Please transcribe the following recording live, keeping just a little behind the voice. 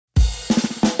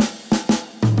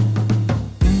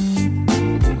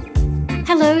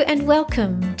Hello and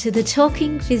welcome to the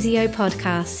Talking Physio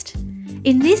podcast.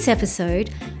 In this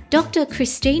episode, Dr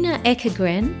Christina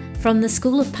Ekegren from the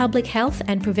School of Public Health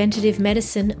and Preventive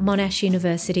Medicine, Monash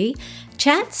University,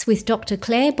 chats with Dr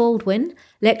Claire Baldwin,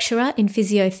 lecturer in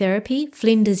physiotherapy,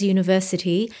 Flinders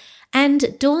University,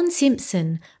 and Dawn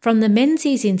Simpson from the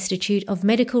Menzies Institute of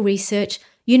Medical Research,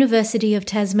 University of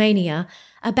Tasmania,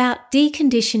 about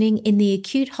deconditioning in the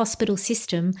acute hospital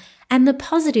system and the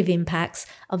positive impacts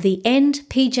of the End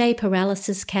PJ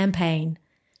Paralysis campaign.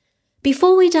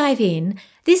 Before we dive in,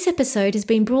 this episode has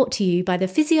been brought to you by the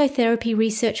Physiotherapy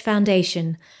Research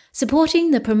Foundation, supporting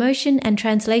the promotion and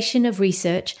translation of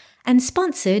research, and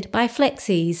sponsored by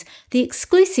Flexees, the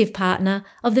exclusive partner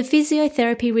of the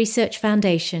Physiotherapy Research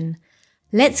Foundation.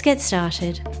 Let's get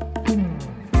started.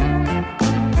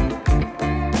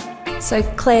 So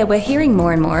Claire, we're hearing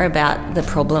more and more about the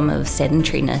problem of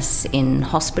sedentariness in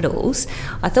hospitals.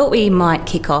 I thought we might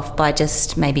kick off by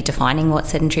just maybe defining what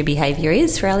sedentary behaviour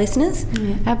is for our listeners.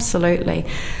 Yeah, absolutely.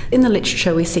 In the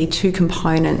literature we see two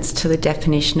components to the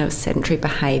definition of sedentary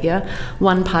behaviour.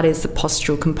 One part is the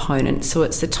postural component, so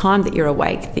it's the time that you're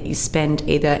awake that you spend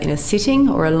either in a sitting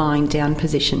or a lying down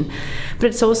position. But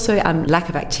it's also lack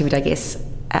of activity, I guess,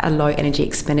 at a low energy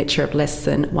expenditure of less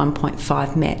than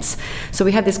 1.5 METs. So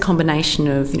we have this combination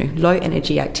of low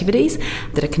energy activities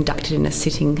that are conducted in a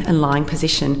sitting and lying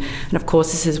position. And of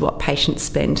course this is what patients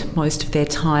spend most of their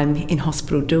time in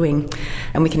hospital doing.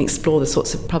 And we can explore the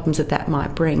sorts of problems that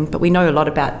might bring. But we know a lot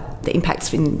about the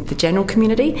impacts in the general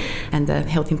community and the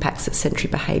health impacts that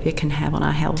sedentary behaviour can have on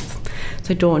our health.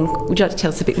 So Dawn, would you like to tell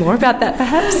us a bit more about that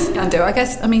perhaps? I do. I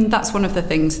guess, that's one of the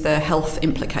things, the health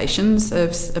implications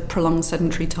of prolonged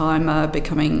sedentary time are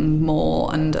becoming more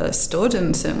understood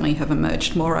and certainly have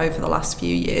emerged more over the last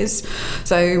few years.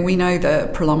 So we know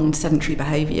that prolonged sedentary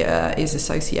behaviour is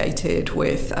associated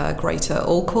with greater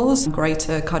all-cause,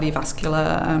 greater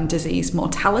cardiovascular disease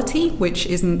mortality, which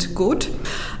isn't good.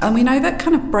 And we know that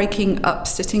kind of breaking up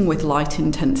sitting with light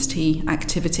intensity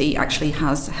activity actually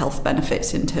has health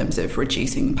benefits in terms of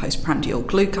reducing postprandial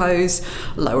glucose,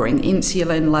 lowering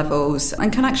insulin levels,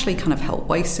 and can actually kind of help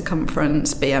waist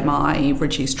circumference, BMI,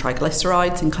 reduce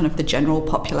triglycerides in kind of the general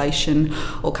population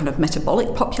or kind of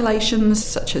metabolic populations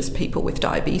such as people with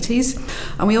diabetes.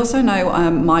 And we also know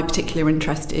my particular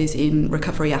interest is in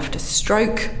recovery after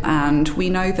stroke, and we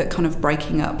know that kind of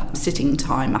breaking up sitting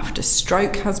time after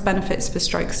stroke has benefits for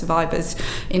stroke survivors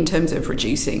in terms of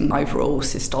reducing overall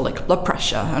systolic blood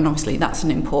pressure, and obviously that's an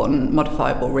important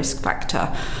modifiable risk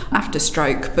factor after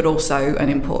stroke, but also an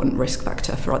important risk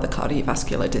factor for other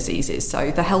cardiovascular diseases.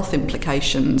 So the health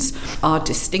implications are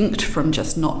distinct from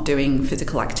just not doing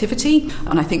physical activity,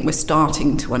 and I think we're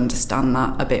starting to understand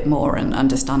that a bit more and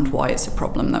understand why it's a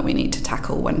problem that we need to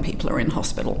tackle when people are in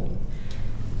hospital.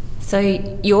 So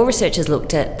your research has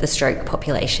looked at the stroke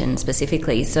population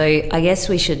specifically, so I guess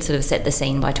we should sort of set the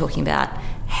scene by talking about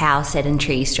how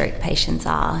sedentary stroke patients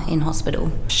are in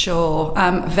hospital. Sure.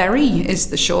 Very is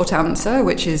the short answer,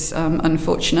 which is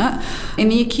unfortunate. In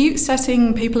the acute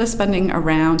setting, people are spending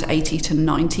around 80 to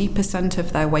 90%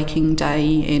 of their waking day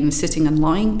in sitting and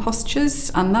lying postures,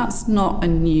 and that's not a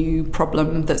new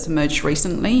problem that's emerged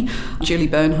recently. Julie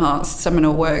Bernhardt's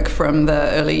seminal work from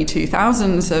the early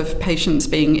 2000s of patients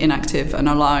being inactive and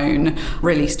alone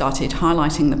really started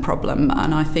highlighting the problem,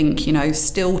 and I think,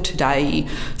 still today,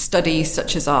 studies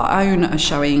such as our own are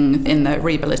showing in the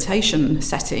rehabilitation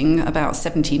setting about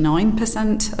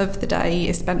 79% of the day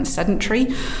is spent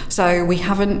sedentary. So we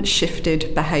haven't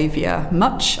shifted behaviour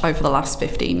much over the last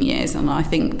 15 years, and I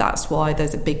think that's why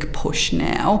there's a big push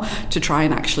now to try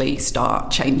and actually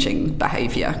start changing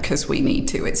behaviour, because we need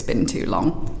to. It's been too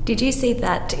long. Did you see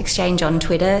that exchange on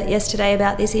Twitter yesterday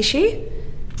about this issue?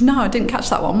 No, I didn't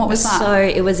catch that one. What was that? So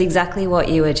it was exactly what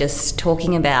you were just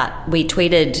talking about. We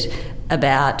tweeted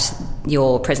about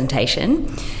your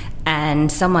presentation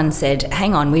and someone said,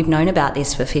 hang on, we've known about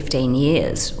this for 15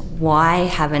 years. Why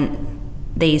haven't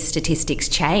these statistics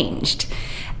changed?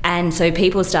 And so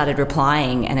people started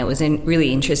replying, and it was a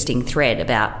really interesting thread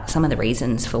about some of the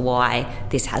reasons for why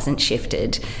this hasn't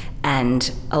shifted.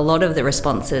 And a lot of the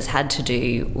responses had to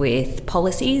do with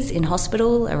policies in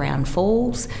hospital around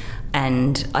falls.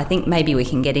 And I think maybe we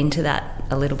can get into that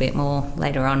a little bit more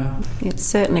later on.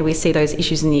 Certainly we see those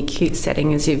issues in the acute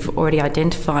setting, as you've already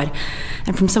identified.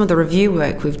 And from some of the review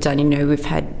work we've done, we've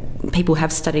had people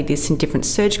have studied this in different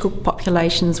surgical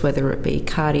populations, whether it be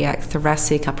cardiac,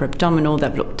 thoracic, upper abdominal.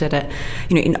 They've looked at it,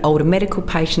 in older medical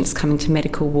patients coming to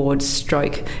medical wards,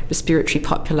 stroke, respiratory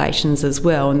populations as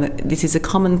well. And this is a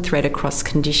common thread across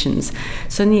conditions.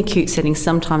 So in the acute setting,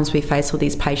 sometimes we face all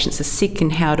these patients are sick,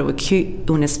 and how do acute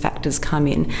illness factors come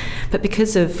in? But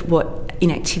because of what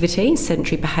inactivity,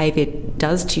 sedentary behaviour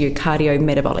does to your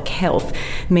cardiometabolic health,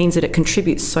 means that it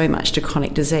contributes so much to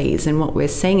chronic disease. And what we're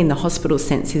seeing in the hospital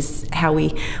sense is how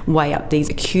we weigh up these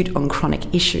acute on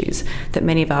chronic issues that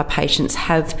many of our patients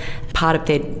have. Part of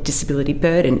their disability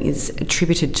burden is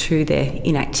attributed to their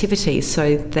inactivity.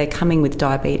 So they're coming with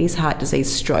diabetes, heart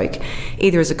disease, stroke,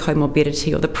 either as a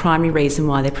comorbidity or the primary reason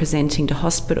why they're presenting to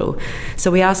hospital.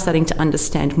 So we are starting to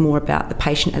understand more about the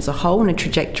patient as a whole and a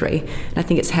trajectory. And I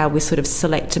think it's how we sort of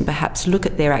select and perhaps look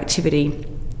at their activity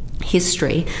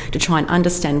history to try and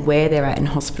understand where they're at in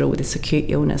hospital with this acute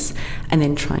illness, and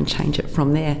then try and change it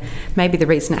from there. Maybe the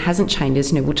reason it hasn't changed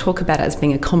is, we'll talk about it as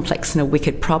being a complex and a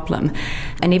wicked problem.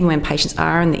 And even when patients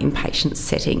are in the inpatient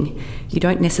setting, you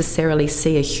don't necessarily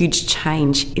see a huge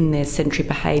change in their sedentary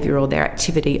behaviour or their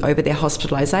activity over their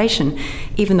hospitalisation.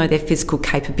 Even though their physical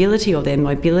capability or their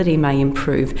mobility may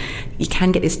improve, you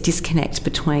can get this disconnect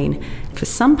between, for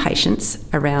some patients,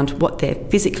 around what they're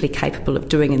physically capable of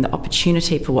doing and the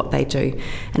opportunity for what they do.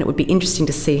 And it would be interesting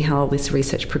to see how this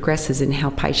research progresses and how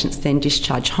patients then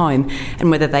discharge home,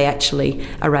 and whether they actually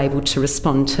are able to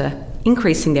respond to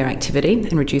increasing their activity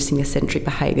and reducing their sedentary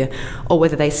behaviour, or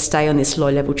whether they stay on this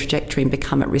low-level trajectory and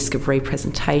become at risk of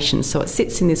representation. So it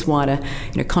sits in this wider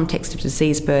context of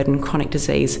disease burden, chronic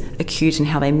disease, acute, and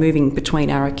how they're moving between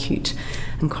our acute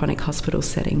and chronic hospital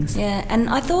settings. Yeah, and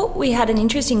I thought we had an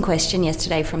interesting question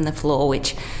yesterday from the floor,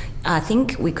 which I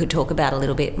think we could talk about a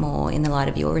little bit more in the light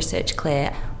of your research,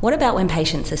 Claire. What about when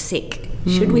patients are sick?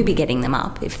 Should we be getting them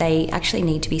up if they actually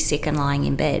need to be sick and lying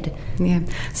in bed? Yeah.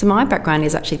 So my background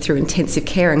is actually through intensive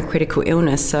care and critical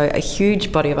illness. So a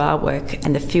huge body of our work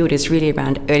and the field is really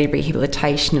around early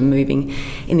rehabilitation and moving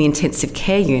in the intensive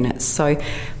care units. So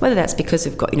whether that's because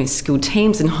we've got, skilled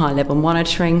teams and high-level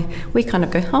monitoring, we kind of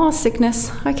go,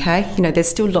 sickness, okay. There's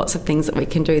still lots of things that we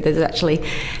can do. There's actually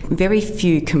very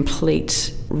few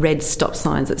complete red stop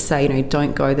signs that say,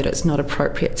 don't go, that it's not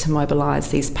appropriate to mobilise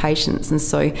these patients. And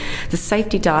so the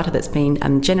safety data that's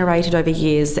been generated over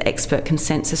years, the expert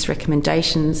consensus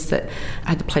recommendations that I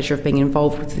had the pleasure of being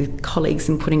involved with the colleagues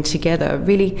in putting together,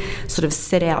 really sort of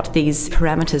set out these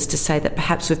parameters to say that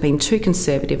perhaps we've been too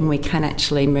conservative and we can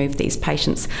actually move these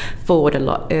patients forward a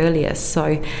lot earlier.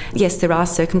 So yes, there are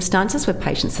circumstances where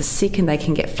patients are sick and they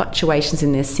can get fluctuations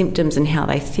in their symptoms and how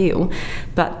they feel,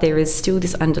 but there is still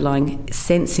this underlying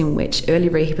sense in which early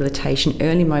rehabilitation,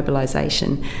 early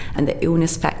mobilisation and the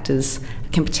illness factors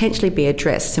can potentially be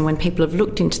addressed. And when people have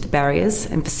looked into the barriers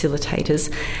and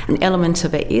facilitators, an element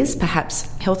of it is perhaps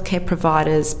healthcare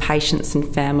providers, patients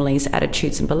and families'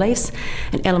 attitudes and beliefs.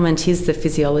 An element is the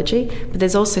physiology, but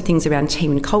there's also things around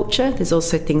team and culture. There's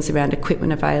also things around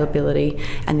equipment availability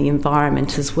and the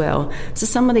environment as well. So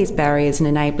some of these barriers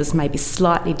and enablers may be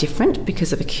slightly different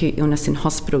because of acute illness in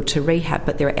hospital to rehab,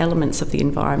 but there are elements of the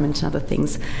environment and other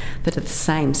things that are the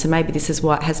same. So maybe this is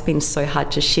why it has been so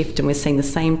hard to shift, and we're seeing the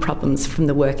same problems from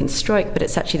the work in stroke, but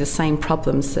it's actually the same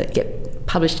problems that get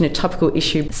published in a topical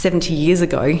issue 70 years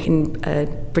ago in a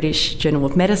British Journal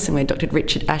of Medicine, where Dr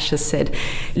Richard Asher said,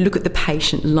 look at the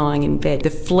patient lying in bed, the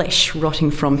flesh rotting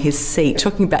from his seat,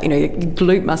 talking about,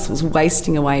 glute muscles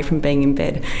wasting away from being in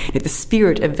bed, the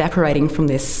spirit evaporating from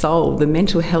their soul, the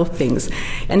mental health things,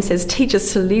 and says, teach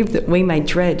us to live that we may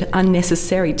dread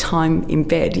unnecessary time in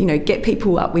bed. Get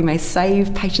people up, we may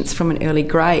save patients from an early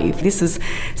grave. This is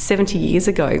 70 years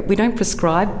ago. We don't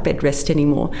prescribe bed rest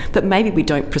anymore, but maybe we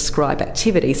don't prescribe activity.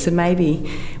 So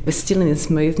maybe we're still in this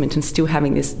movement and still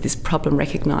having this problem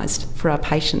recognised for our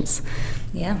patients.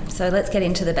 Yeah, so let's get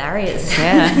into the barriers.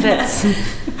 Yeah,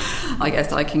 I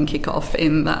guess I can kick off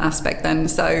in that aspect then.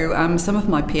 So some of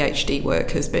my PhD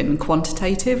work has been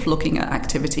quantitative, looking at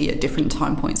activity at different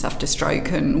time points after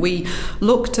stroke, and we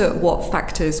looked at what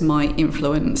factors might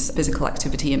influence physical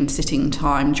activity and sitting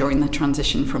time during the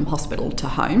transition from hospital to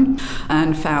home,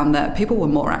 and found that people were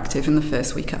more active in the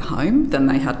first week at home than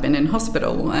they had been in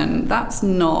hospital, and that's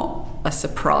not a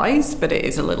surprise, but it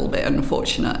is a little bit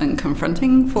unfortunate and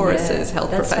confronting for us as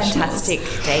health professionals. That's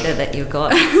fantastic data that you've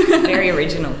got. Very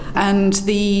original. And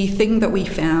the thing that we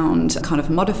found kind of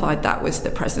modified that was the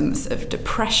presence of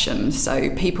depression. So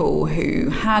people who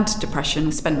had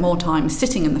depression spent more time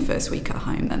sitting in the first week at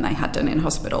home than they had done in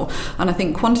hospital. And I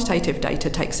think quantitative data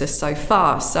takes us so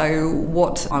far. So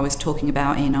what I was talking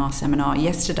about in our seminar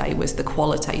yesterday was the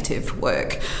qualitative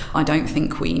work. I don't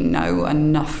think we know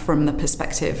enough from the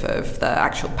perspective of the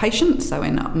actual patient, so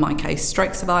in my case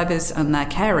stroke survivors and their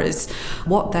carers,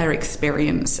 what their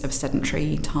experience of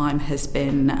sedentary time has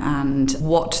been and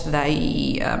what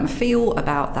they feel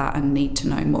about that and need to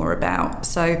know more about.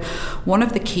 So one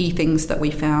of the key things that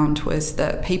we found was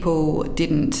that people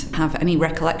didn't have any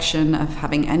recollection of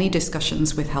having any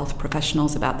discussions with health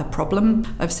professionals about the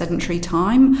problem of sedentary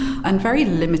time, and very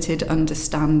limited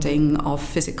understanding of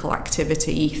physical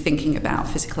activity, thinking about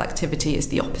physical activity as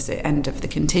the opposite end of the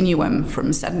continuum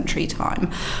from sedentary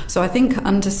time. So I think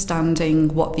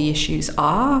understanding what the issues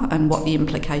are and what the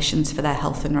implications for their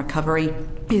health and recovery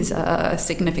is a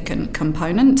significant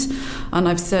component, and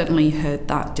I've certainly heard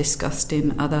that discussed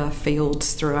in other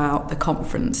fields throughout the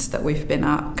conference that we've been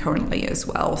at currently as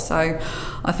well. So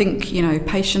I think,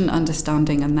 patient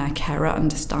understanding and their carer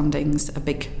understanding's a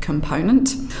big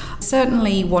component.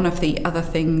 Certainly one of the other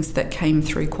things that came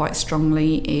through quite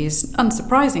strongly is,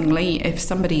 unsurprisingly, if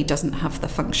somebody doesn't have the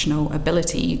functional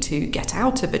ability to get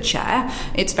out of a chair,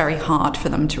 it's very hard for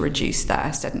them to reduce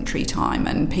their sedentary time,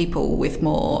 and people with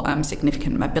more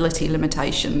significant mobility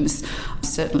limitations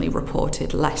certainly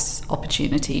reported less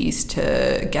opportunities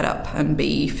to get up and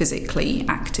be physically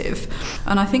active.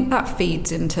 And I think that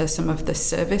feeds into some of the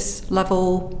service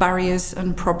level barriers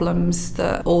and problems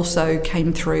that also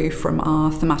came through from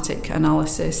our thematic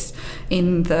analysis,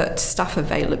 in that staff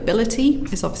availability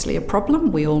is obviously a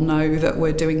problem. We all know that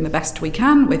we're doing the best we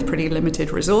can with pretty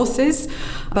limited resources,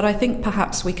 but I think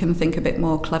perhaps we can think a bit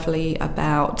more cleverly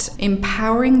about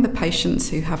empowering the patients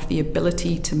who have the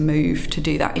ability to move to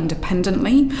do that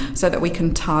independently, so that we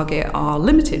can target our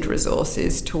limited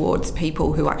resources towards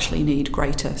people who actually need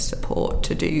greater support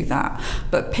to do that.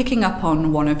 But picking up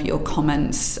on one of your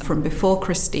comments from before,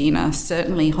 Christina,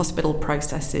 certainly hospital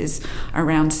processes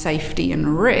around safety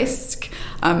and risk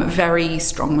very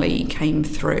strongly came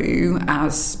through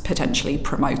as potentially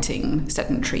promoting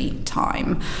sedentary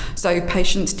time. So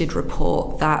patients did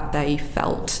report that they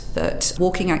felt that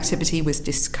walking activity was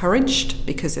discouraged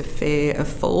because of fear of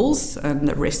falls and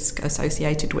the risk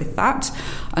associated with that,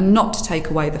 and not to take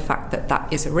away the fact that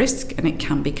that is a risk and it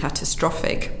can be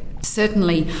catastrophic.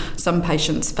 Certainly, some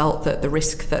patients felt that the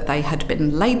risk that they had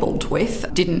been labelled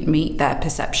with didn't meet their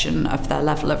perception of their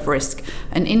level of risk,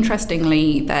 and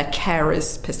interestingly, their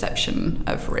carers' perception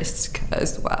of risk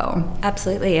as well.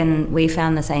 Absolutely, and we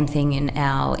found the same thing in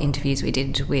our interviews we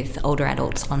did with older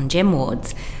adults on GEM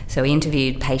wards. So we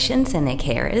interviewed patients and their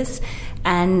carers,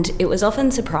 and it was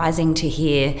often surprising to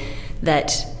hear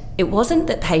that it wasn't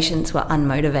that patients were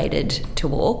unmotivated to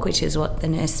walk, which is what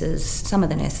some of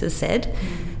the nurses said,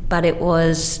 but it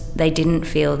was they didn't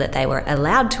feel that they were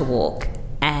allowed to walk.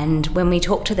 And when we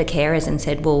talked to the carers and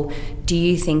said, well, do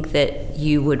you think that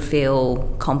you would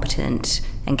feel competent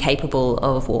and capable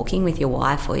of walking with your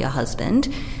wife or your husband?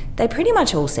 They pretty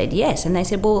much all said yes. And they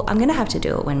said, well, I'm going to have to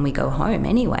do it when we go home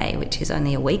anyway, which is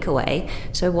only a week away.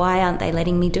 So why aren't they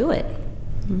letting me do it?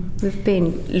 We've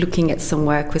been looking at some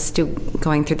work. We're still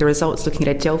going through the results, looking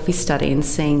at a Delphi study and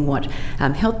seeing what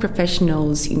health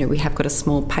professionals, we have got a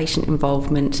small patient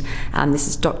involvement. This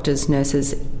is doctors,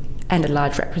 nurses, and a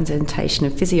large representation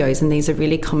of physios, and these are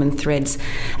really common threads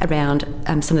around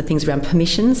some of the things around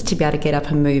permissions to be able to get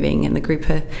up and moving. And the group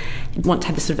want to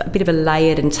have a bit of a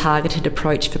layered and targeted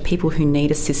approach for people who need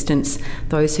assistance,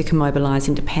 those who can mobilise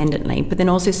independently, but then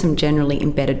also some generally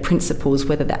embedded principles,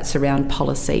 whether that's around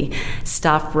policy,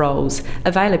 staff roles,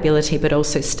 availability, but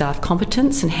also staff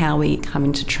competence and how we come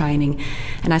into training.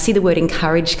 And I see the word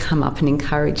encourage come up, and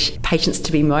encourage patients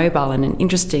to be mobile. And an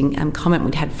interesting comment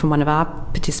we'd had from one of our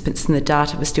participants in the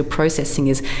data we're still processing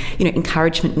is,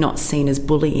 encouragement not seen as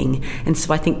bullying. And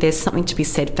so I think there's something to be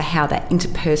said for how that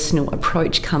interpersonal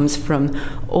approach comes from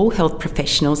all health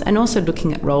professionals, and also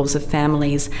looking at roles of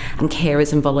families and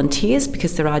carers and volunteers,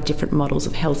 because there are different models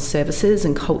of health services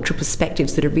and cultural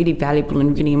perspectives that are really valuable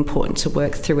and really important to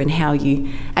work through, and how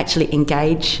you actually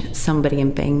engage somebody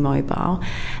in being mobile.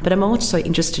 But I'm also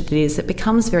interested in it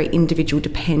becomes very individual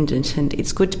dependent, and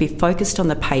it's good to be focused on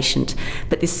the patient,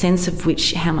 but this sense of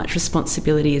how much much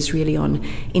responsibility is really on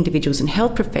individuals and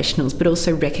health professionals, but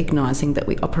also recognising that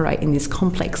we operate in this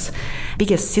complex,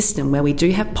 bigger system where we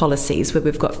do have policies, where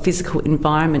we've got physical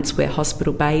environments where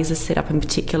hospital bays are set up in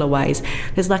particular ways.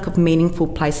 There's lack of meaningful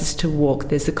places to walk.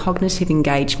 There's the cognitive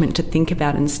engagement to think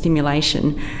about and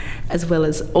stimulation, as well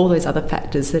as all those other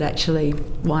factors that actually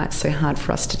why it's so hard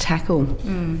for us to tackle.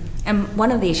 And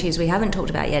one of the issues we haven't talked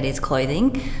about yet is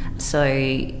clothing.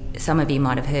 So some of you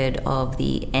might have heard of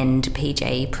the End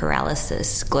PJ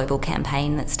Paralysis global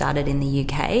campaign that started in the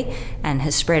UK and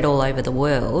has spread all over the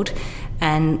world.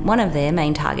 And one of their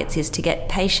main targets is to get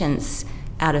patients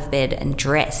out of bed and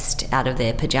dressed out of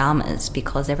their pyjamas,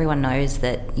 because everyone knows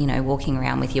that, you know, walking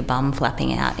around with your bum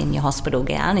flapping out in your hospital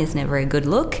gown is never a good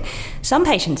look. Some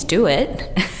patients do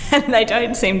it and they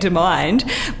don't seem to mind,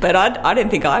 but I don't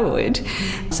think I would.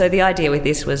 So the idea with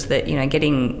this was that, you know,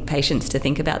 getting patients to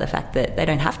think about the fact that they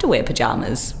don't have to wear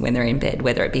pyjamas when they're in bed,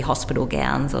 whether it be hospital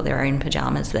gowns or their own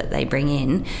pyjamas that they bring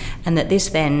in, and that this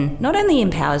then not only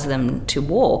empowers them to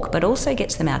walk, but also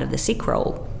gets them out of the sick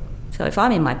role. So if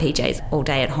I'm in my PJs all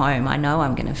day at home, I know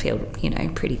I'm going to feel, you know,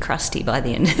 pretty crusty by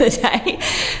the end of the day.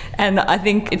 And I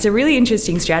think it's a really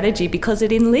interesting strategy because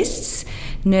it enlists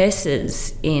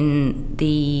nurses in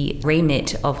the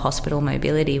remit of hospital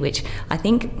mobility, which I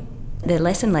think they're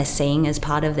less and less seeing as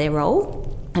part of their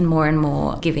role, and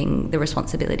more giving the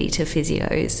responsibility to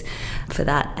physios for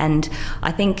that. And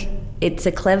I think it's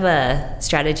a clever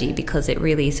strategy because it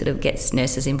really sort of gets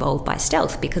nurses involved by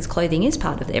stealth, because clothing is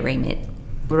part of their remit.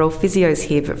 We're all physios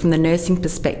here, but from the nursing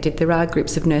perspective, there are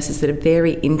groups of nurses that are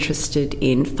very interested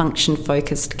in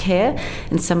function-focused care,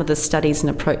 and some of the studies and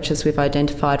approaches we've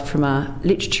identified from our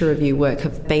literature review work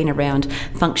have been around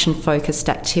function-focused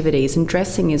activities, and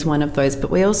dressing is one of those,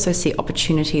 but we also see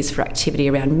opportunities for activity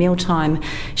around mealtime,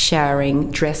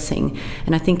 showering, dressing.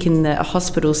 And I think in the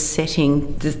hospital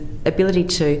setting, the ability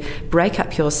to break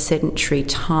up your sedentary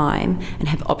time and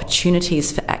have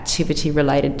opportunities for activity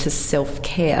related to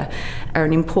self-care are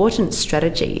an important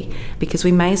strategy, because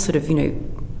we may sort of, you know,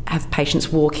 have patients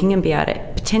walking and be able to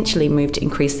potentially move to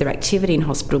increase their activity in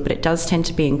hospital, but it does tend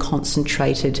to be in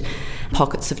concentrated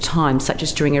pockets of time, such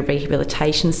as during a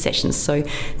rehabilitation session. So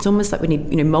it's almost like we need,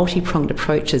 you know, multi-pronged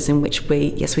approaches in which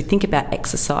we think about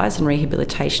exercise and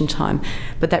rehabilitation time,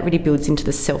 but that really builds into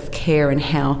the self-care and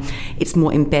how it's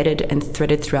more embedded and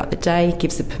threaded throughout the day,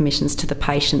 gives the permissions to the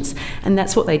patients, and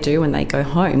that's what they do when they go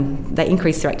home. They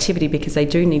increase their activity because they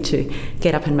do need to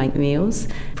get up and make meals,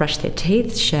 brush their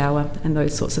teeth, shower, and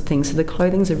those sorts of things. So the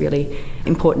clothing's a really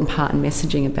important part in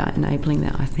messaging about enabling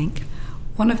that, I think.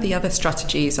 One of the other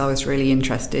strategies I was really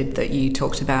interested that you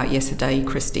talked about yesterday,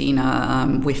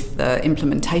 Christina, with the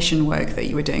implementation work that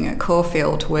you were doing at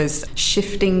Caulfield, was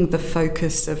shifting the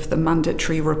focus of the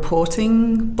mandatory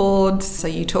reporting boards. So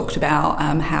you talked about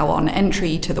how on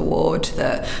entry to the ward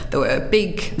there were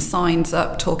big signs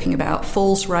up talking about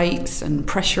falls rates and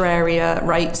pressure area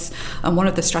rates, and one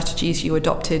of the strategies you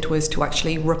adopted was to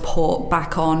actually report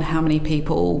back on how many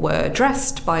people were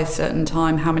dressed by a certain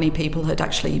time, how many people had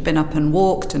actually been up and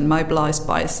walked and mobilised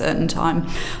by a certain time.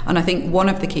 And I think one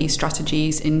of the key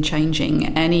strategies in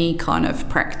changing any kind of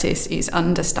practice is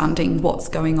understanding what's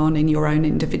going on in your own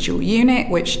individual unit,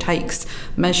 which takes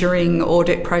measuring,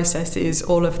 audit processes,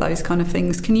 all of those kind of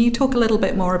things. Can you talk a little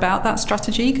bit more about that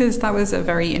strategy? Because that was a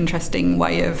very interesting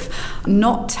way of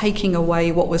not taking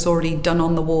away what was already done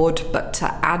on the ward, but to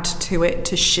add to it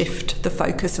to shift the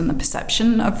focus and the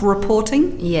perception of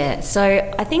reporting. Yeah,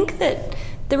 so I think that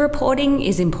the reporting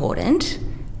is important,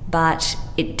 but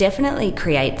it definitely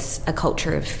creates a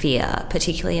culture of fear,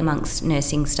 particularly amongst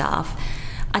nursing staff.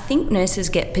 I think nurses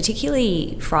get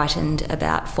particularly frightened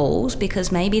about falls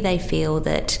because maybe they feel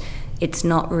that it's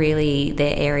not really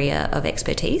their area of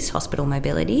expertise, hospital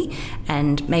mobility,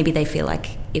 and maybe they feel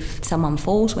like if someone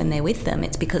falls when they're with them,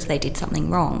 it's because they did something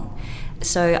wrong.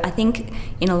 So I think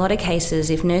in a lot of cases,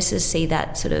 if nurses see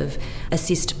that sort of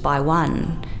assist by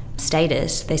one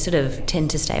status, they sort of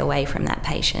tend to stay away from that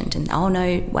patient and, oh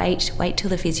no, wait till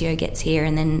the physio gets here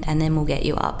and then we'll get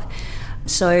you up.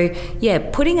 So yeah,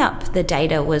 putting up the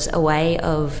data was a way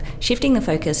of shifting the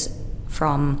focus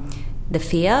from the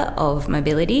fear of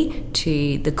mobility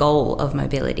to the goal of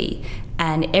mobility.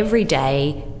 And every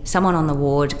day, someone on the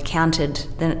ward counted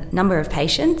the number of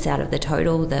patients out of the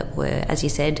total that were, as you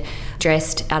said,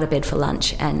 dressed, out of bed for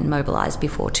lunch and mobilised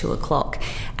before 2:00.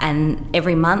 And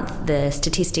every month the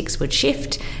statistics would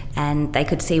shift and they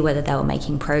could see whether they were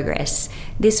making progress.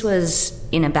 This was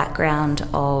in a background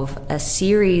of a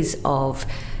series of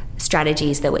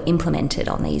strategies that were implemented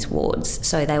on these wards.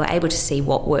 So they were able to see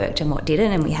what worked and what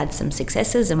didn't, and we had some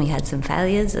successes and we had some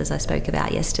failures, as I spoke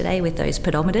about yesterday with those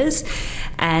pedometers.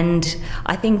 And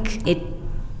I think it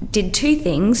did two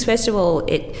things. First of all,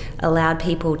 it allowed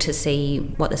people to see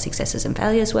what the successes and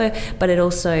failures were, but it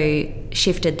also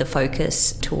shifted the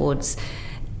focus towards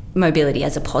mobility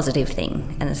as a positive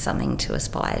thing and as something to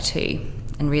aspire to,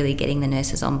 and really getting the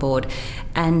nurses on board.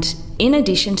 And in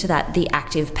addition to that, the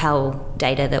active PAL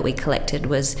data that we collected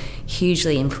was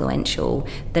hugely influential.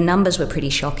 The numbers were pretty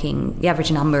shocking. The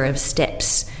average number of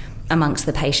steps amongst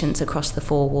the patients across the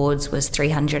 4 wards was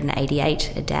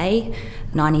 388 a day.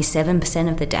 97%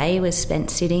 of the day was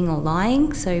spent sitting or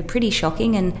lying, so pretty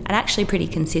shocking and actually pretty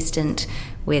consistent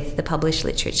with the published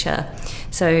literature.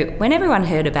 So when everyone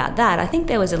heard about that, I think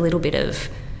there was a little bit of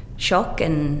shock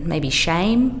and maybe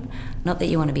shame. Not that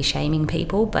you want to be shaming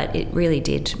people, but it really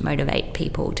did motivate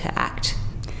people to act.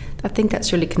 I think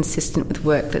that's really consistent with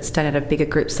work that's done out of bigger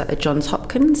groups like the Johns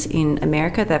Hopkins in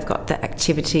America. They've got the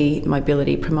activity,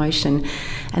 mobility, promotion.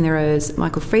 And there was,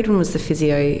 Michael Friedman was the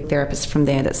physiotherapist from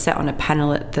there that sat on a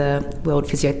panel at the World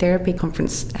Physiotherapy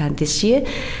Conference this year.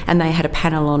 And they had a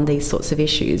panel on these sorts of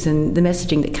issues. And the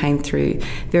messaging that came through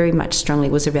very much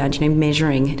strongly was around,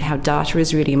 measuring how data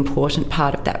is a really important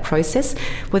part of that process,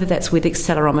 whether that's with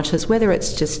accelerometers, whether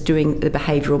it's just doing the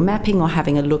behavioural mapping or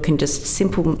having a look and just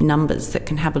simple numbers that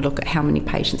can have a look at how many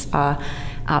patients are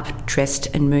up, dressed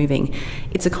and moving.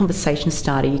 It's a conversation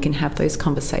starter. You can have those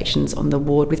conversations on the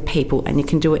ward with people, and you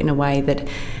can do it in a way that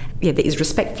that is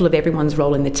respectful of everyone's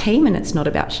role in the team, and it's not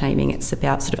about shaming. It's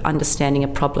about sort of understanding a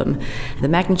problem, the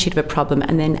magnitude of a problem,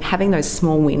 and then having those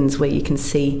small wins where you can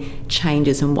see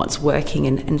changes and what's working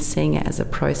and seeing it as a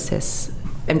process,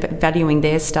 and valuing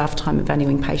their staff time and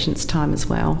valuing patients' time as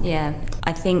well. Yeah,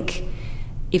 I think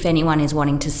if anyone is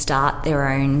wanting to start their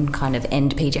own kind of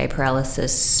End PJ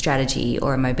Paralysis strategy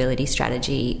or a mobility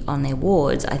strategy on their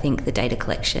wards, I think the data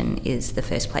collection is the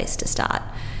first place to start.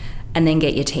 And then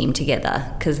get your team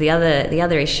together, because the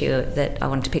other issue that I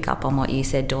wanted to pick up on what you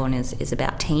said, Dawn, is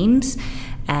about teams.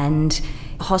 And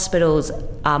hospitals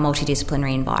are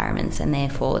multidisciplinary environments, and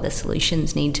therefore the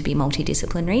solutions need to be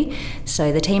multidisciplinary.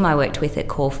 So the team I worked with at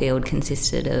Caulfield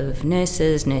consisted of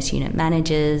nurses, nurse unit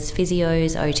managers,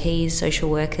 physios, OTs, social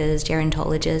workers,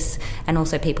 gerontologists, and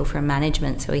also people from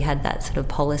management. So we had that sort of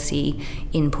policy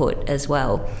input as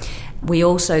well. We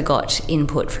also got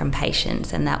input from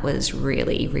patients, and that was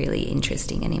really, really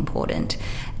interesting and important.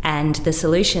 And the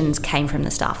solutions came from the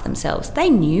staff themselves. They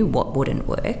knew what wouldn't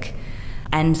work.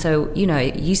 And so,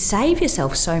 you save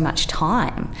yourself so much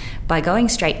time by going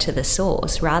straight to the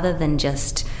source rather than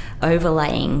just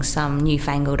overlaying some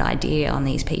newfangled idea on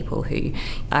these people who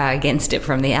are against it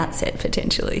from the outset,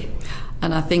 potentially.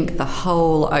 And I think the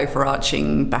whole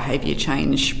overarching behaviour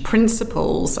change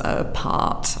principles are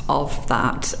part of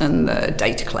that, and the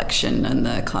data collection and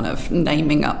the kind of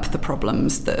naming up the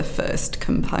problems, the first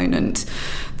component.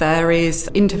 There is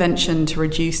intervention to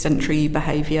reduce sedentary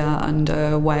behaviour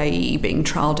underway being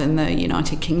trialled in the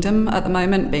United Kingdom at the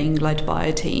moment, being led by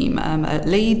a team at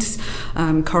Leeds.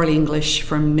 Coralie English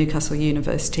from Newcastle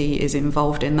University is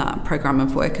involved in that programme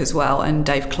of work as well, and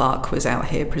Dave Clark was out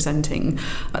here presenting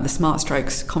at the Smart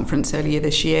Strokes conference earlier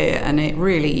this year, and it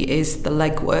really is the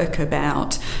legwork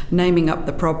about naming up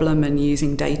the problem and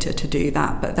using data to do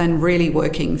that, but then really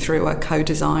working through a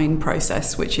co-design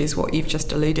process, which is what you've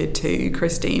just alluded to,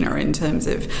 Christina, in terms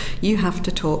of you have to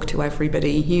talk to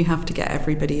everybody, you have to get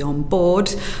everybody on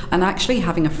board, and actually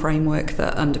having a framework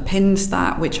that underpins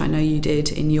that, which I know you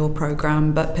did in your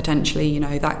programme, but potentially,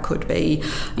 that could be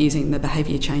using the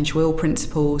behaviour change wheel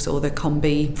principles or the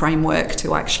COMBI framework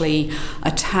to actually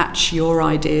attach your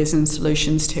ideas and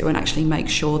solutions to, and actually make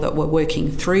sure that we're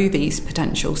working through these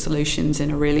potential solutions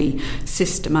in a really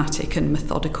systematic and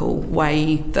methodical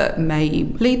way that may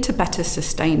lead to better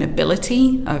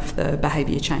sustainability of the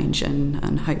behaviour change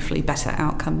and hopefully better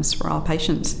outcomes for our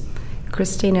patients.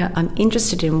 Christina, I'm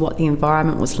interested in what the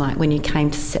environment was like when you came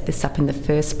to set this up in the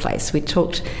first place. We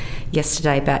talked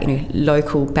yesterday about,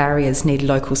 local barriers need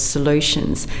local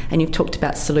solutions, and you've talked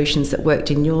about solutions that worked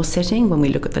in your setting. When we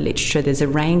look at the literature, there's a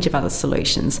range of other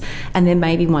solutions, and there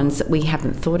may be ones that we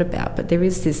haven't thought about, but there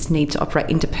is this need to operate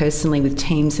interpersonally with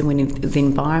teams and with the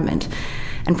environment.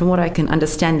 And from what I can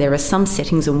understand, there are some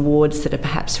settings and wards that are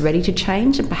perhaps ready to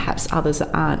change and perhaps others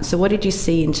that aren't. So what did you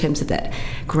see in terms of that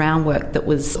groundwork that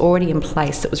was already in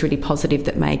place that was really positive,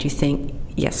 that made you think,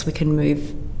 yes, we can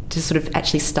move to sort of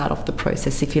actually start off the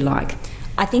process, if you like?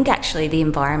 I think actually the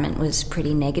environment was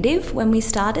pretty negative when we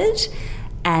started.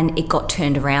 And it got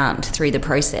turned around through the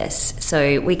process.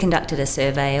 So we conducted a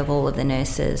survey of all of the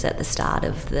nurses at the start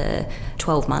of the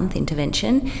 12-month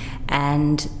intervention,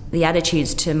 and the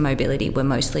attitudes to mobility were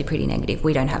mostly pretty negative.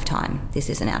 We don't have time. This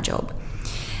isn't our job.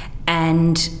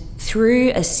 And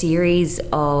through a series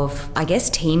of, I guess,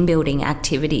 team building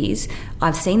activities,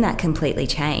 I've seen that completely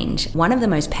change. One of the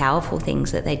most powerful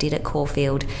things that they did at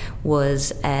Caulfield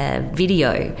was a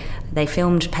video. They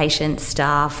filmed patients,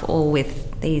 staff, all with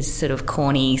these sort of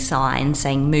corny signs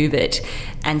saying "move it,"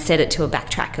 and set it to a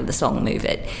backtrack of the song "Move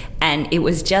It." And it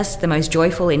was just the most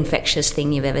joyful, infectious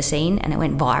thing you've ever seen, and it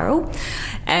went viral.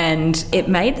 And it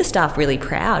made the staff really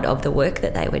proud of the work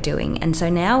that they were doing. And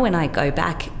so now when I go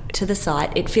back to the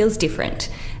site, it feels different,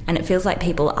 and it feels like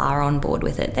people are on board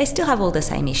with it. They still have all the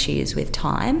same issues with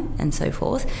time and so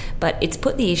forth, but it's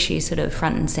put the issue sort of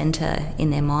front and centre in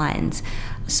their minds.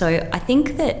 So I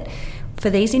think that for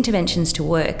these interventions to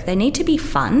work, they need to be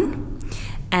fun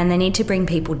and they need to bring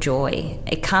people joy.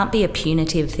 It can't be a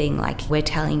punitive thing like we're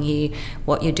telling you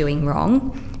what you're doing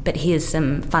wrong, but here's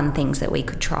some fun things that we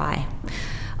could try.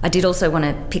 I did also want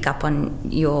to pick up on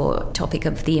your topic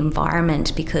of the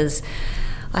environment, because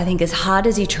I think as hard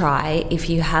as you try, if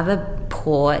you have a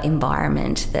poor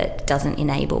environment that doesn't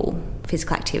enable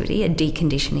physical activity, a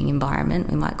deconditioning environment,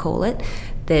 we might call it,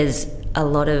 there's a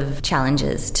lot of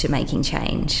challenges to making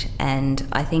change. And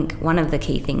I think one of the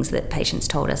key things that patients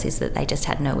told us is that they just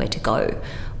had nowhere to go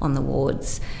on the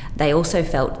wards. They also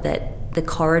felt that the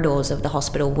corridors of the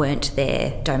hospital weren't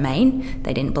their domain.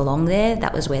 They didn't belong there.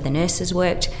 That was where the nurses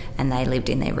worked, and they lived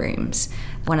in their rooms.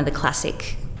 One of the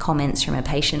classic comments from a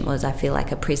patient was, "I feel like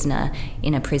a prisoner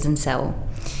in a prison cell,"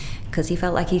 because he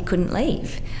felt like he couldn't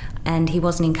leave. And he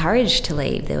wasn't encouraged to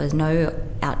leave. There was no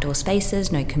outdoor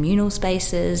spaces, no communal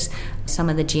spaces. Some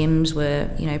of the gyms were,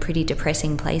 pretty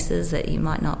depressing places that you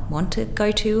might not want to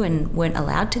go to and weren't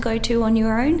allowed to go to on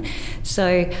your own.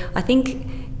 So I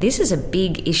think this is a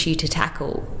big issue to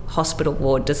tackle, hospital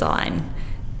ward design.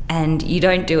 And you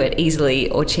don't do it easily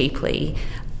or cheaply.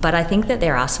 But I think that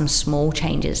there are some small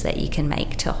changes that you can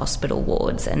make to hospital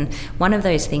wards. And one of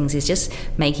those things is just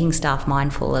making staff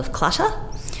mindful of clutter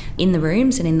in the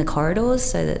rooms and in the corridors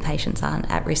so that patients aren't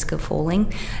at risk of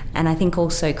falling. And I think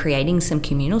also creating some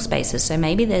communal spaces. So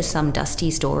maybe there's some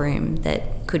dusty storeroom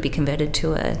that could be converted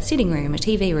to a sitting room, a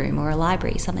TV room, or a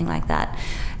library, something like that.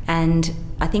 And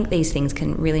I think these things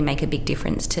can really make a big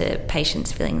difference to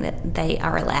patients feeling that they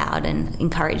are allowed and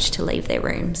encouraged to leave their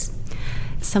rooms.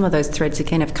 Some of those threads,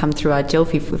 again, have come through our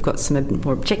Delphi. We've got some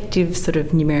more objective sort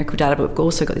of numerical data, but we've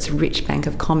also got this rich bank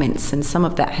of comments, and some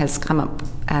of that has come up.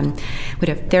 We'd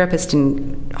have therapists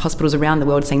in hospitals around the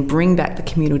world saying, bring back the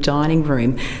communal dining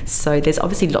room. So there's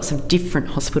obviously lots of different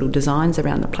hospital designs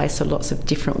around the place, so lots of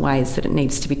different ways that it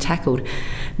needs to be tackled.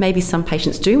 Maybe some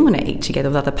patients do want to eat together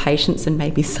with other patients, and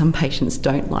maybe some patients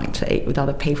don't like to eat with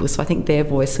other people. So I think their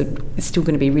voice is still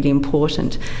going to be really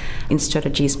important in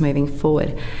strategies moving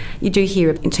forward. You do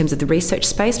hear in terms of the research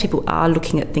space, people are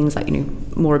looking at things like,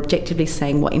 more objectively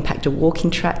saying what impact a walking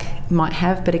track might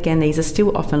have. But again, these are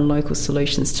still often local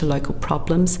solutions to local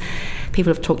problems.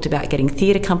 People have talked about getting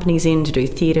theatre companies in to do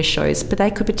theatre shows, but they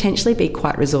could potentially be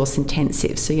quite resource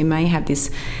intensive. So you may have this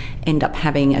end up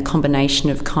having a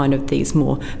combination of kind of these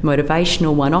more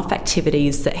motivational one-off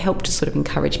activities that help to sort of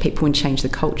encourage people and change the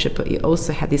culture, but you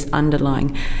also have this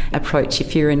underlying approach.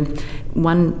 If you're in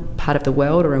one part of the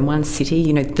world or in one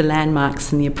city, the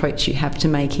landmarks and the approach you have to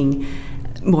making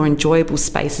more enjoyable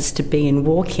spaces to be and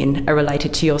walk in are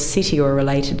related to your city or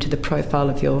related to the profile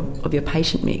of your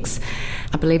patient mix.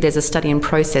 I believe there's a study in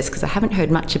process, because I haven't heard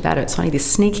much about it. It's only this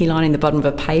sneaky line in the bottom of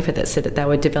a paper that said that they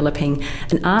were developing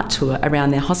an art tour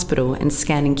around their hospital and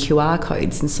scanning QR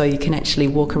codes, and so you can actually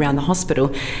walk around the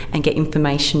hospital and get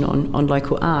information on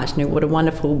local art. What a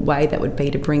wonderful way that would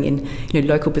be to bring in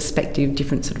local perspective,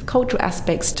 different sort of cultural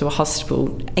aspects to a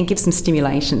hospital, and give some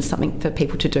stimulation, something for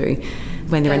people to do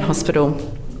when they're in hospital.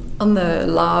 On the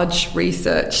large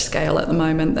research scale at the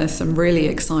moment, there's some really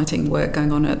exciting work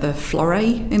going on at the Flore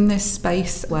in this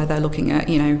space, where they're looking at,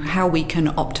 how we can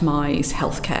optimise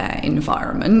healthcare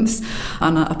environments.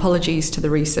 And apologies to the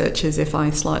researchers if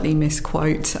I slightly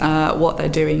misquote what they're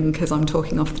doing, because I'm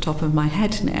talking off the top of my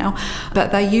head now.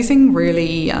 But they're using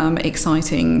really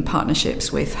exciting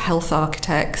partnerships with health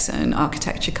architects and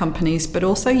architecture companies, but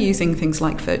also using things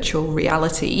like virtual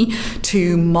reality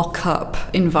to mock up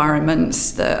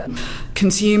environments that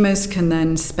consumers can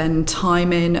then spend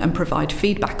time in and provide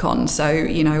feedback on. So,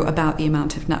 about the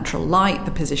amount of natural light,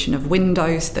 the position of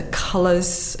windows, the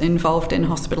colours involved in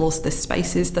hospitals, the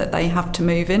spaces that they have to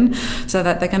move in, so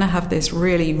that they're going to have this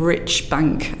really rich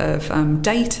bank of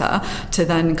data to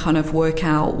then kind of work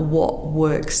out what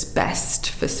works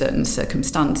best for certain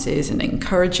circumstances and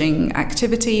encouraging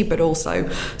activity, but also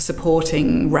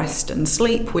supporting rest and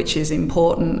sleep, which is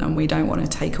important, and we don't want to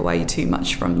take away too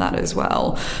much from that as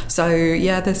well. So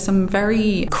there's some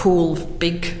very cool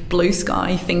big blue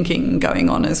sky thinking going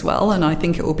on as well, and I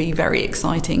think it will be very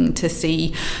exciting to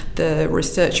see the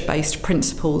research-based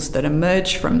principles that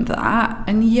emerge from that.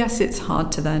 And yes, it's hard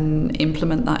to then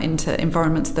implement that into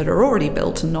environments that are already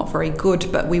built and not very good,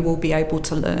 but we will be able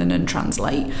to learn and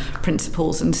translate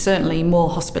principles, and certainly new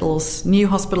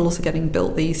hospitals are getting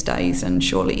built these days, and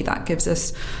surely that gives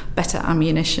us better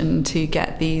ammunition to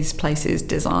get these places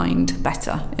designed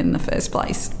better in the first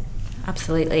place.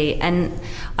 Absolutely. And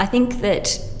I think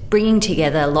that bringing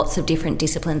together lots of different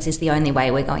disciplines is the only way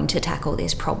we're going to tackle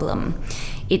this problem.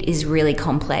 It is really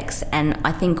complex, and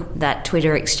I think that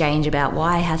Twitter exchange about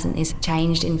why hasn't this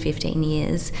changed in 15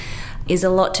 years is a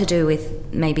lot to do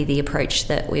with maybe the approach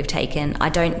that we've taken. I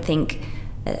don't think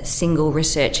a single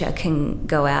researcher can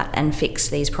go out and fix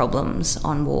these problems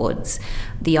on wards.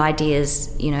 The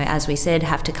ideas, as we said,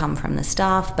 have to come from the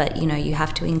staff, but, you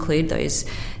have to include those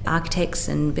architects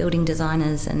and building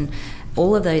designers and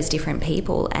all of those different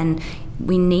people. And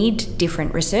we need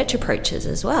different research approaches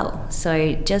as well.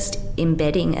 So just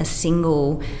embedding a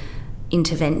single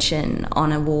intervention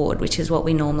on a ward, which is what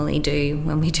we normally do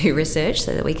when we do research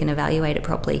so that we can evaluate it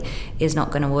properly, is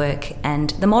not going to work. And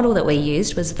the model that we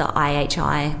used was the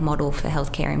IHI model for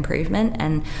healthcare improvement,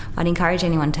 and I'd encourage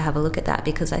anyone to have a look at that,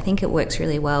 because I think it works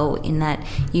really well in that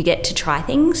you get to try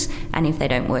things, and if they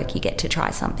don't work, you get to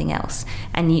try something else,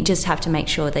 and you just have to make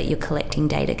sure that you're collecting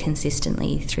data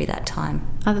consistently through that time.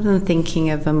 Other than thinking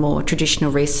of a more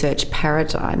traditional research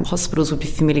paradigm, hospitals would be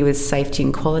familiar with safety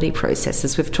and quality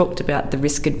processes. We've talked about the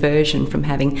risk aversion from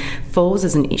having falls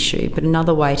as an issue, but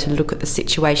another way to look at the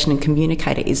situation and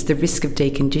communicate it is the risk of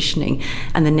deconditioning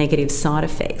and the negative side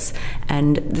effects.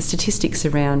 And the statistics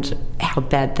around how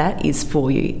bad that is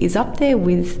for you is up there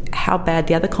with how bad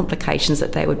the other complications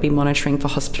that they would be monitoring for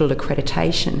hospital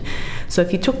accreditation. So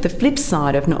if you took the flip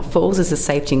side of not falls as a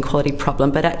safety and quality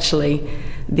problem, but actually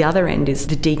the other end is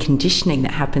the deconditioning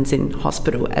that happens in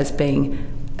hospital as being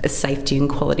a safety and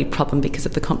quality problem because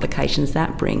of the complications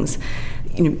that brings,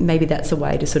 maybe that's a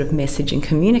way to sort of message and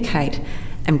communicate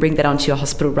and bring that onto your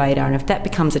hospital radar. And if that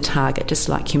becomes a target, just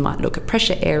like you might look at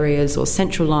pressure areas or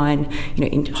central line,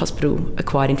 in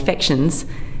hospital-acquired infections,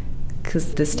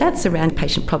 because the stats around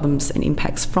patient problems and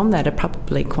impacts from that are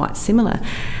probably quite similar,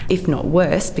 if not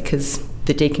worse, because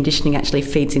the deconditioning actually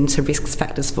feeds into risk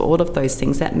factors for all of those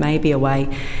things. That may be a way,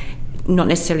 not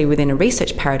necessarily within a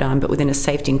research paradigm, but within a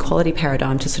safety and quality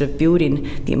paradigm, to sort of build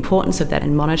in the importance of that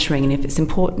and monitoring. And if it's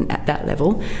important at that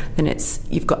level, then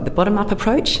you've got the bottom-up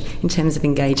approach in terms of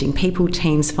engaging people,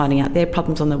 teams, finding out their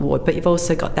problems on the ward, but you've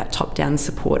also got that top-down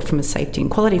support from a safety and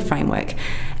quality framework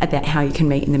about how you can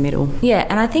meet in the middle. Yeah,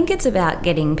 and I think it's about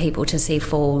getting people to see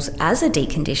falls as a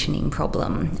deconditioning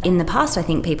problem. In the past, I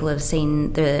think people have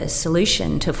seen the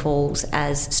solution to falls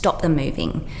as stop them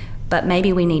moving, but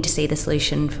maybe we need to see the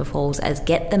solution for falls as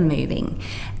get them moving.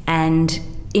 And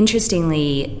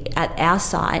interestingly, at our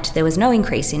site, there was no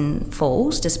increase in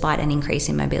falls despite an increase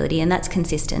in mobility, and that's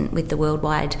consistent with the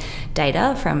worldwide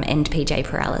data from End PJ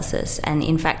Paralysis. And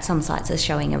in fact, some sites are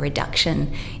showing a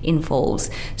reduction in falls.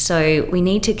 So we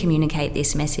need to communicate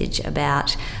this message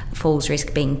about falls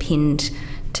risk being pinned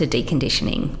to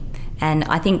deconditioning. And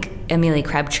I think Amelia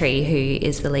Crabtree, who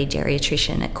is the lead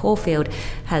geriatrician at Caulfield,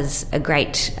 has a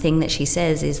great thing that she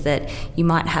says is that you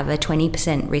might have a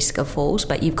 20% risk of falls,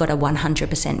 but you've got a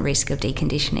 100% risk of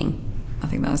deconditioning. I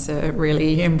think that's a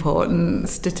really important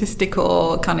statistic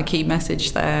or kind of key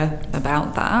message there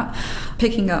about that.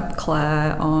 Picking up,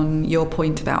 Claire, on your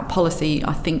point about policy,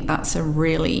 I think that's a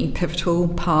really pivotal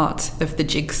part of the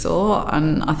jigsaw,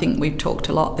 and I think we've talked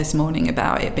a lot this morning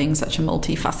about it being such a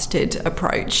multifaceted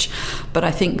approach, but I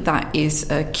think that is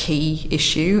a key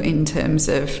issue in terms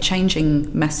of changing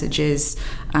messages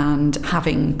and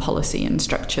having policy and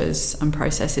structures and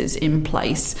processes in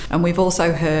place. And we've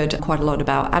also heard quite a lot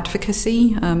about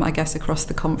advocacy, I guess, across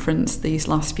the conference these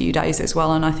last few days as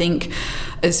well. And I think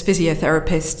as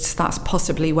physiotherapists, that's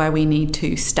possibly where we need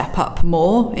to step up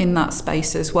more in that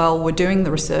space as well. We're doing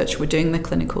the research, we're doing the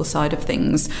clinical side of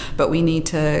things, but we need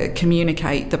to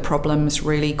communicate the problems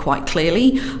really quite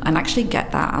clearly and actually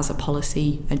get that as a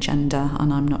policy agenda.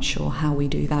 And I'm not sure how we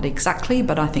do that exactly,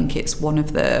 but I think it's one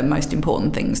of the most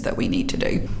important things things that we need to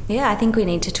do. Yeah, I think we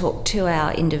need to talk to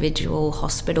our individual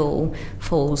hospital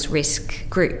falls risk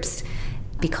groups,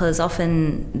 because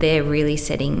often they're really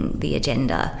setting the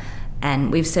agenda.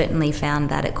 And we've certainly found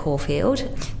that at Caulfield.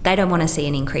 They don't want to see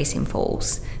an increase in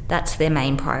falls. That's their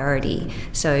main priority.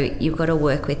 So you've got to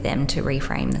work with them to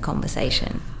reframe the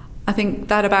conversation. I think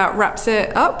that about wraps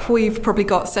it up. We've probably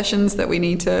got sessions that we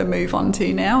need to move on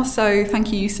to now. So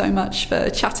thank you so much for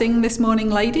chatting this morning,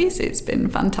 ladies. It's been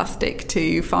fantastic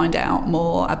to find out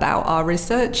more about our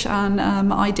research and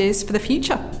ideas for the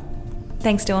future.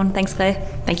 Thanks, Dawn. Thanks, Claire.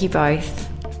 Thank you both.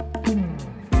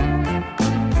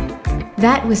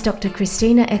 That was Dr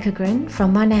Christina Ekegren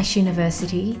from Monash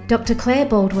University, Dr Claire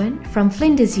Baldwin from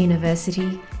Flinders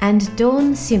University, and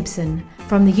Dawn Simpson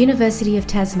from the University of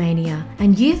Tasmania.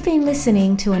 And you've been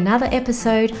listening to another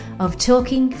episode of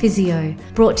Talking Physio,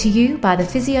 brought to you by the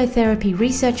Physiotherapy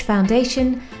Research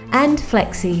Foundation and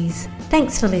Flexies.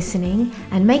 Thanks for listening,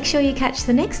 and make sure you catch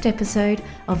the next episode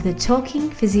of the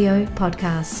Talking Physio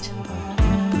podcast.